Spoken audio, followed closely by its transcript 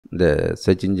The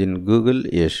search engine Google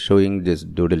is showing this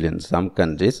doodle in some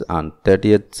countries on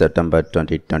 30th September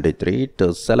 2023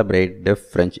 to celebrate deaf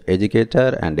French educator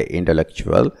and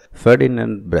intellectual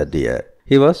Ferdinand Berthier.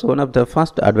 He was one of the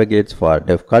first advocates for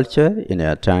deaf culture in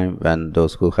a time when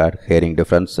those who had hearing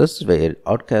differences were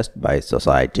outcast by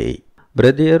society.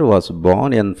 Berthier was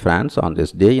born in France on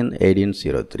this day in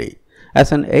 1803.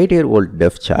 As an 8-year-old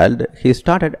deaf child, he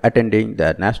started attending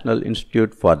the National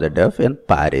Institute for the Deaf in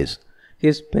Paris.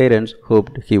 His parents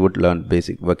hoped he would learn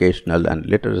basic vocational and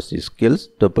literacy skills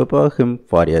to prepare him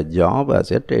for a job as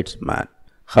a tradesman.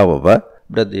 However,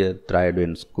 Berthier thrived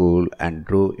in school and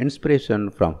drew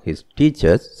inspiration from his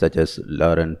teachers such as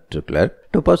Laurent Doodle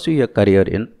to pursue a career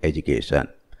in education.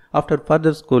 After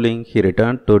further schooling, he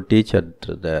returned to teach at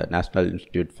the National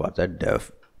Institute for the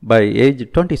Deaf. By age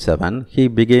 27, he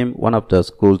became one of the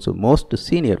school's most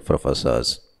senior professors.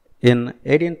 In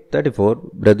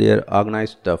 1834, Berthier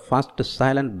organized the first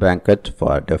silent banquet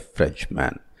for deaf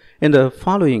Frenchmen. In the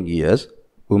following years,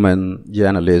 women,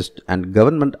 journalists, and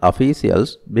government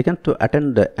officials began to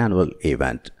attend the annual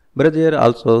event. Berthier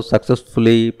also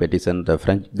successfully petitioned the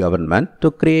French government to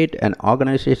create an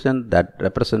organization that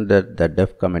represented the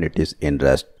deaf community's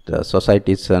interest. The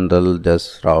Société Centrale des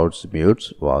Sourds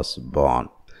Muets was born.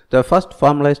 The first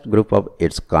formalized group of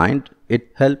its kind, it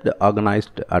helped organize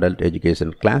adult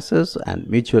education classes and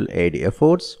mutual aid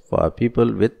efforts for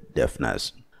people with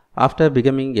deafness. After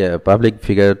becoming a public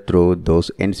figure through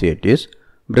those initiatives,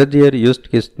 Berthier used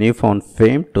his newfound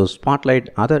fame to spotlight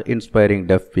other inspiring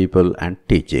deaf people and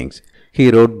teachings. He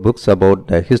wrote books about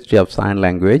the history of sign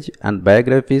language and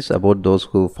biographies about those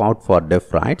who fought for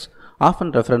deaf rights,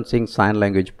 often referencing sign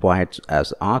language poets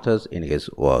as authors in his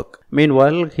work.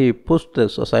 Meanwhile, he pushed the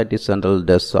Société Centrale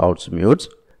des Sourds Muets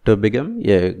to become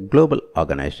a global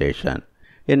organization.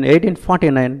 In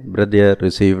 1849, Berthier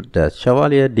received the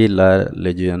Chevalier de la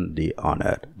Légion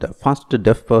d'Honneur, the first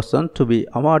deaf person to be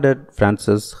awarded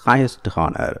France's highest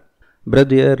honor.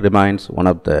 Berthier remains one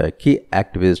of the key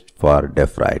activists for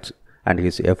deaf rights, and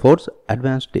his efforts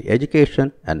advanced the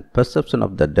education and perception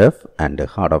of the deaf and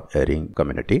hard of hearing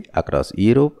community across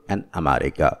Europe and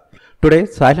America. Today,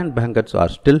 silent banquets are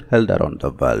still held around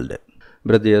the world.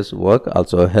 Berthier's work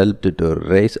also helped to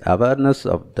raise awareness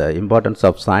of the importance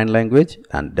of sign language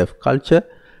and deaf culture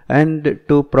and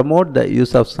to promote the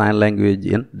use of sign language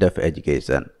in deaf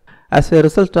education. As a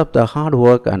result of the hard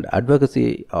work and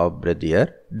advocacy of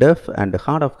Berthier, deaf and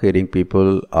hard of hearing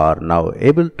people are now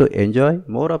able to enjoy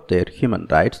more of their human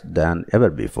rights than ever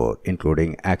before,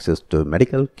 including access to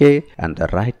medical care and the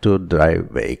right to drive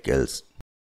vehicles.